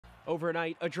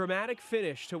Overnight, a dramatic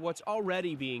finish to what's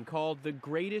already being called the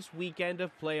greatest weekend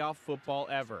of playoff football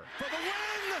ever. For the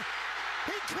win!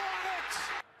 He caught it!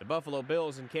 The Buffalo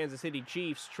Bills and Kansas City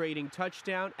Chiefs trading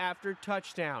touchdown after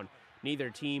touchdown,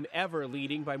 neither team ever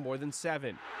leading by more than 7.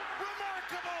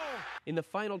 Remarkable! In the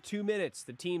final 2 minutes,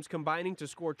 the teams combining to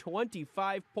score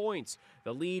 25 points,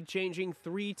 the lead changing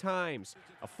 3 times.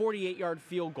 A 48-yard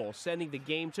field goal sending the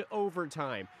game to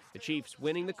overtime, the Chiefs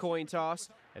winning the coin toss,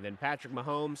 and then Patrick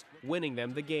Mahomes winning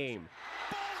them the game.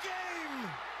 Ball game!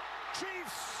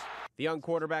 Chiefs! The young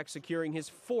quarterback securing his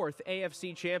 4th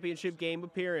AFC Championship game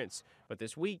appearance. But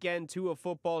this weekend, 2 of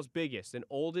football's biggest and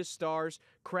oldest stars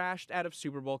crashed out of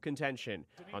Super Bowl contention.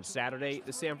 On Saturday,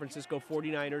 the San Francisco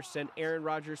 49ers sent Aaron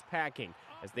Rodgers packing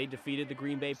as they defeated the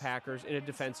Green Bay Packers in a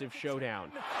defensive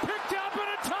showdown. Picked up and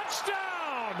a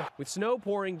touchdown! With snow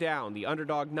pouring down, the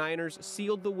underdog Niners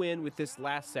sealed the win with this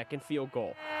last-second field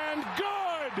goal. And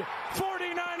good!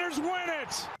 49ers win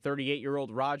it!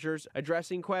 38-year-old Rodgers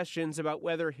addressing questions about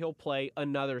whether he'll play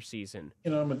another season.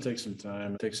 I'm going to take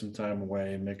some time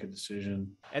away and make a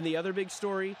decision. And the other big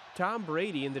story, Tom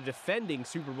Brady and the defending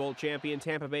Super Bowl champion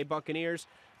Tampa Bay Buccaneers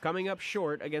coming up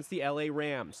short against the LA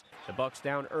Rams. The Bucs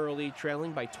down early,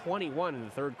 trailing by 21 in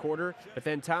the third quarter, but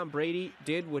then Tom Brady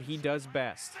did what he does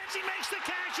best. He makes the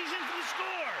catch, he's in for the score!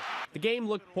 The game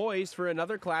looked poised for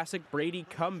another classic Brady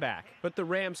comeback, but the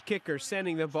Rams kicker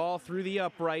sending the ball through the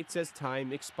uprights as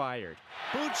time expired.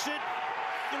 Boots it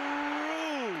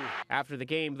through! After the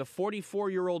game, the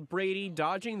 44-year-old Brady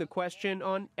dodging the question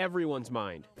on everyone's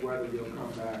mind. Whether you'll come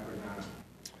back or not.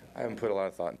 I haven't put a lot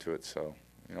of thought into it, so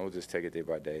we'll just take it day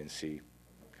by day and see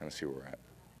where we're at.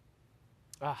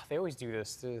 They always do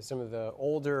this to some of the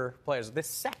older players. The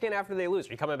second after they lose,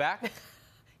 are you coming back?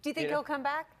 Do you think he'll come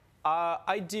back?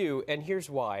 I do, and here's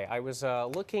why. I was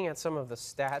looking at some of the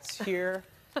stats here.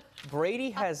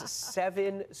 Brady has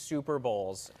 7 Super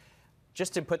Bowls.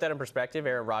 Just to put that in perspective,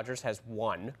 Aaron Rodgers has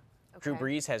 1. Okay. Drew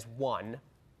Brees has 1.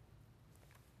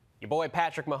 Your boy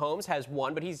Patrick Mahomes has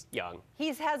 1, but he's young. He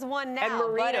has 1 now, and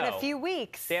Marino, but in a few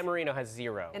weeks. Dan Marino has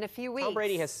 0. In a few weeks. Tom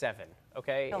Brady has 7.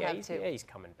 Okay, He'll have 2. He's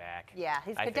coming back. Yeah,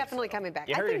 he's definitely coming back.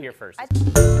 You heard it here first.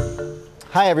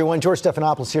 Hi, everyone. George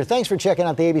Stephanopoulos here. Thanks for checking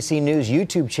out the ABC News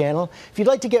YouTube channel. If you'd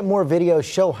like to get more videos,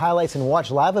 show highlights, and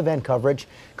watch live event coverage,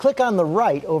 click on the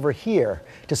right over here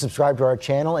to subscribe to our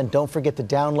channel. And don't forget to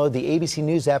download the ABC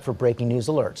News app for breaking news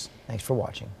alerts. Thanks for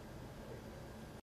watching.